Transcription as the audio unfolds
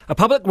A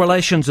public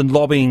relations and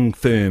lobbying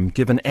firm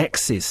given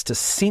access to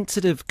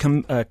sensitive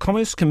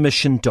Commerce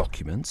Commission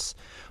documents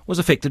was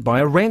affected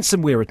by a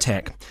ransomware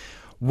attack.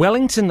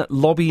 Wellington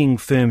lobbying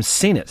firm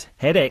Senate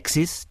had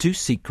access to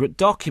secret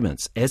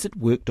documents as it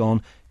worked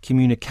on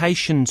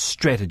communication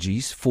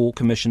strategies for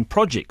Commission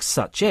projects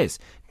such as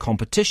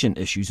competition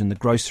issues in the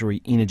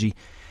grocery, energy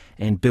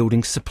and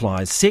building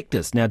supplies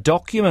sectors. Now,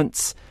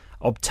 documents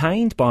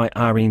obtained by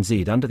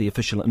RNZ under the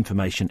Official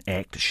Information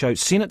Act show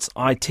Senate's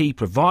IT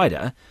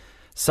provider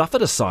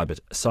suffered a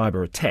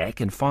cyber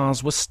attack and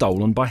files were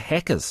stolen by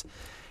hackers.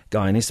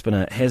 Guyon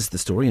Espiner has the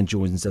story and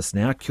joins us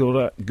now. Kia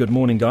ora. Good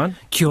morning, Guyon.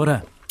 Kia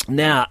ora.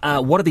 Now,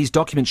 what do these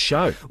documents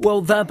show?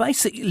 Well, they're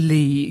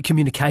basically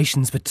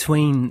communications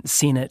between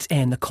Senate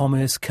and the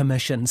Commerce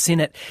Commission.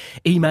 Senate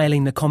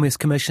emailing the Commerce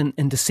Commission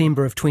in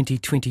December of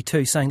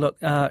 2022 saying, look,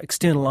 our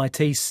external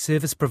IT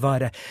service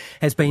provider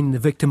has been the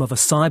victim of a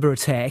cyber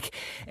attack,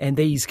 and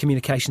these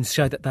communications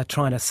show that they're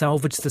trying to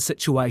salvage the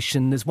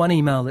situation. There's one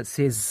email that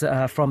says,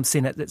 from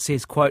Senate, that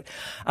says, quote,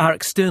 our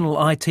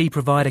external IT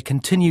provider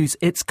continues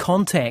its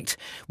contact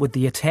with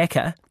the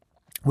attacker.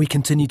 We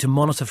continue to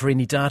monitor for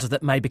any data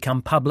that may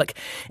become public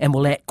and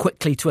will act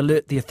quickly to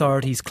alert the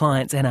authorities,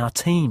 clients and our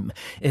team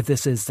if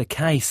this is the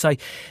case. So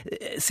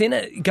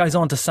Senate goes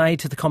on to say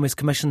to the Commerce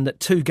Commission that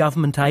two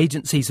government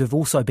agencies who have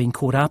also been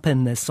caught up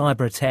in this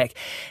cyber attack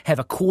have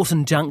a court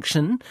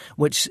injunction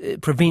which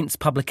prevents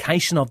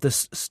publication of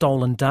this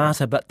stolen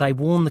data, but they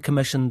warn the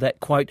Commission that,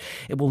 quote,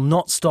 it will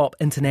not stop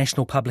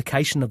international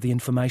publication of the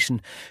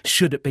information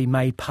should it be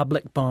made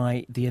public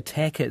by the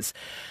attackers.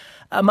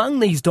 Among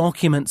these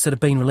documents that have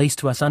been released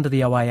to us under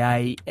the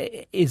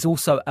OAA is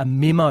also a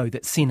memo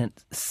that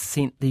Senate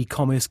sent the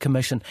Commerce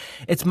Commission.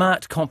 It's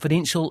marked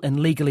confidential and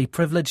legally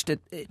privileged.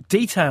 It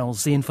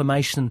details the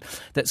information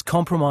that's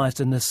compromised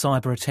in this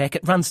cyber attack.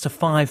 It runs to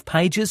 5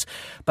 pages,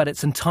 but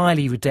it's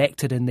entirely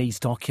redacted in these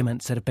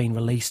documents that have been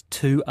released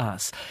to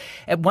us.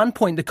 At one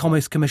point, the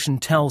Commerce Commission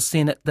tells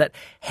Senate that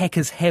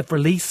hackers have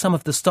released some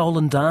of the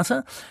stolen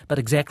data, but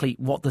exactly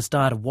what this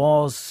data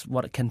was,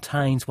 what it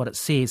contains, what it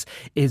says,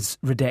 is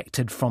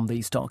redacted from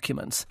these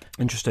documents.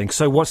 Interesting.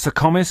 So what's the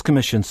Commerce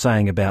Commission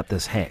saying about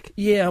this hack?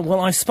 Yeah, well,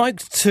 I spoke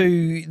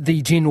to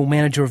the General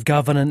Manager of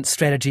Governance,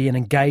 Strategy and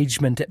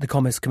Engagement at the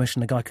Commerce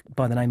Commission, a guy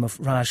by the name of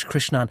Raj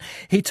Krishnan.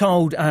 He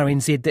told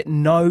RNZ that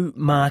no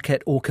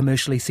market or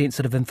commercially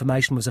sensitive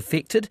information was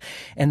affected,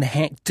 and the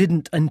hack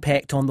didn't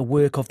impact on the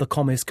work of the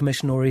Commerce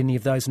Commission or any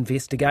of those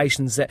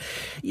investigations that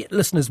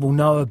listeners will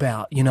know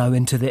about, you know,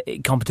 into the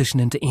competition,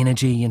 into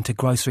energy, into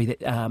grocery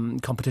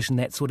competition,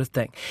 that sort of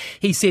thing.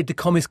 He said the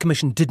Commerce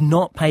Commission did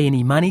not pay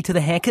any money to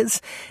the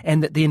hackers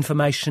and that the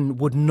information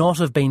would not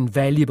have been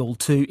valuable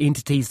to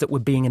entities that were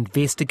being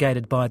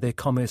investigated by the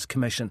Commerce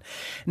Commission.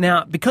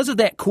 Now, because of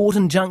that court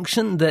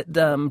injunction that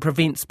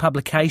prevents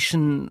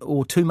publication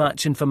or too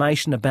much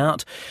information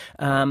about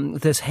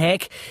this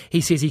hack, he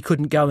says he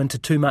couldn't go into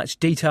too much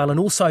detail, and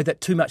also that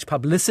too much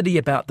publicity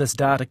about this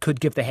data could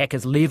give the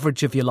hackers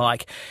leverage, if you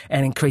like,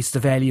 and increase the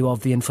value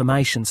of the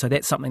information. So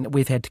that's something that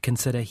we've had to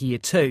consider here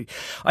too.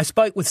 I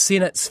spoke with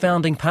Senate's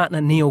founding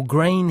partner, Neil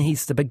Green.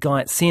 He's the big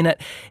guy at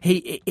Senate.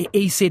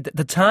 He said that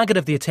the target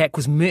of the attack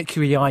was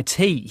Mercury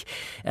IT.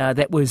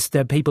 That was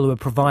the people who were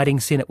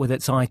providing Senate with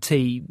its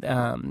IT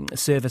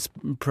service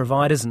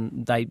providers,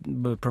 and they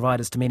were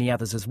providers to many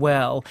others as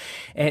well.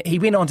 He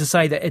went on to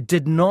say that it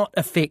did not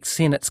affect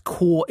Senate's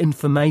core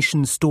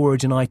information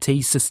storage and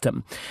IT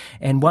system.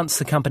 And once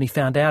the company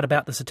found out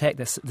about this attack,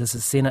 this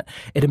is Senate,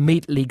 it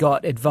immediately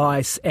got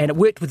advice, and it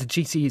worked with the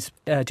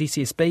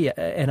GCSB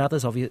and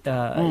others of you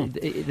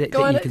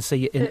that you can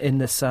see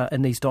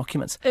in these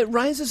documents. It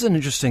raises an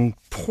interesting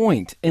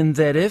point in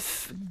that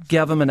if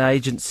government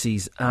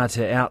agencies are to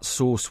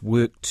outsource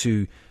work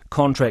to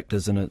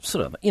contractors in a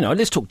sort of,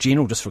 let's talk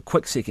general just for a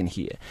quick second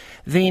here,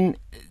 then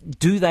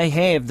do they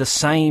have the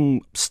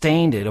same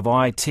standard of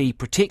IT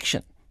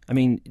protection? I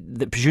mean,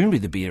 presumably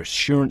there'd be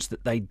assurance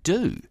that they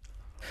do.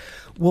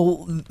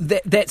 Well,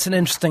 that's an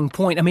interesting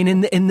point. I mean,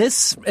 in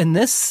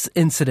this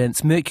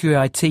incident, Mercury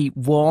IT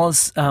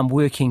was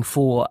working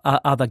for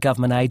other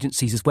government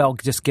agencies as well,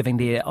 just giving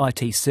their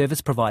IT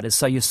service providers.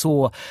 So you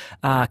saw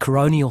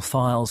coronial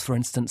files, for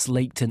instance,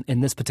 leaked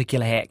in this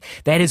particular hack.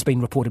 That has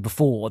been reported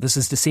before. This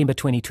is December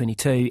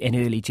 2022 and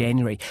early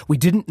January. We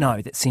didn't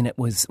know that Senate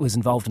was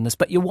involved in this.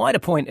 But your wider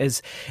point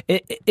is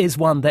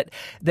one that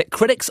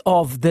critics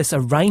of this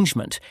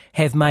arrangement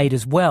have made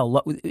as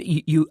well.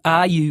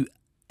 You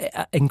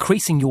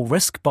increasing your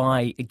risk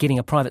by getting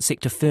a private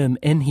sector firm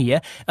in here,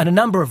 and a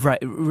number of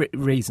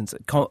reasons,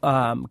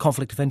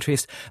 conflict of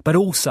interest, but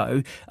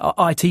also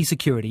IT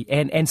security,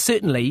 and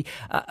certainly,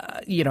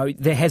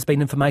 there has been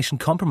information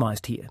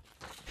compromised here.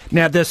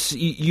 Now,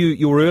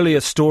 your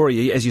earlier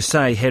story, as you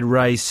say, had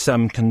raised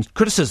some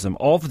criticism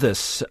of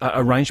this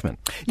arrangement.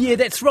 Yeah,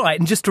 that's right.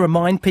 And just to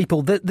remind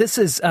people that this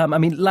is,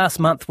 last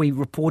month we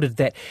reported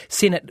that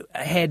Senate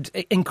had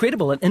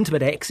incredible and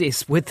intimate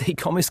access with the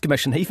Commerce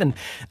Commission, even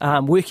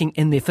working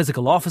in their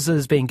physical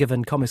offices, being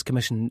given Commerce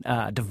Commission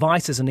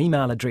devices and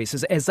email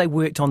addresses as they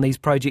worked on these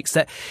projects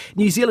that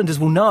New Zealanders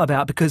will know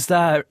about because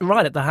they're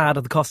right at the heart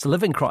of the cost of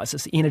living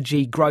crisis,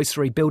 energy,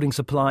 grocery, building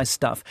supplies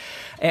stuff.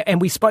 And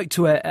we spoke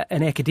to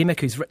an academic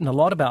who's written a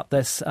lot about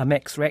this,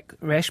 Max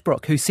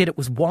Rashbrook, who said it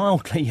was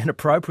wildly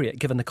inappropriate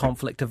given the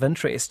conflict of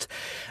interest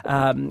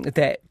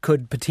that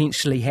could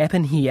potentially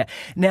happen here.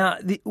 Now,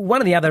 one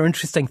of the other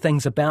interesting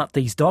things about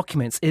these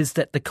documents is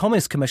that the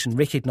Commerce Commission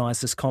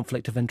recognised this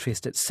conflict of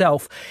interest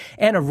itself.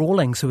 Anna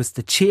Rawlings, who was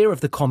the chair of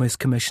the Commerce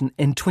Commission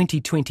in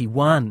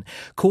 2021,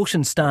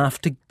 cautioned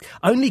staff to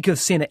only give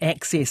Senate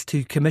access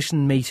to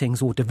commission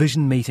meetings or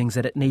division meetings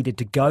that it needed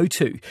to go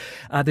to.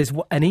 There's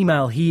an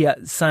email here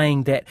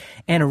saying that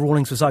Anna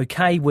Rawlings was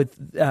okay with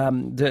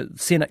the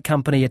Senate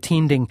company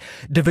attending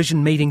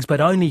division meetings,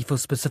 but only for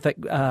specific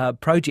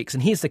projects.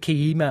 And here's the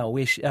key email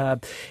where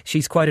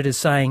she's quoted as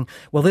saying,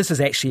 well, this is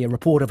actually a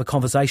report of a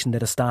conversation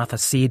that a staffer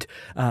said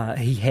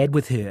he had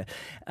with her.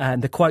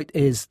 And the quote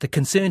is, the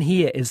concern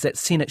here is that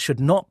Senate should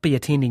not be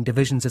attending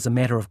divisions as a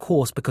matter of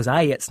course because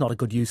A, it's not a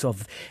good use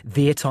of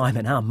their time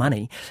and our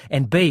money,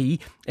 and B,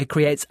 it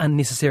creates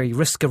unnecessary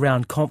risk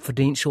around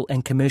confidential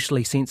and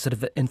commercially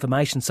sensitive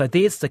information. So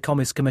there's the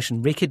Commerce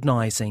Commission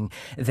recognising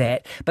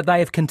that, but they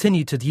have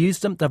continued to use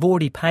them. They've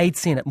already paid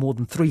Senate more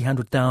than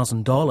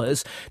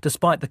 $300,000,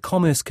 despite the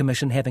Commerce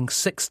Commission having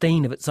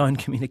 16 of its own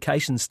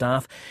communications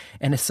staff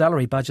and a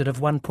salary budget of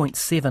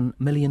 $1.7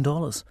 million.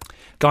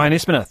 Guyon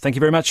Espiner, thank you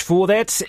very much for that.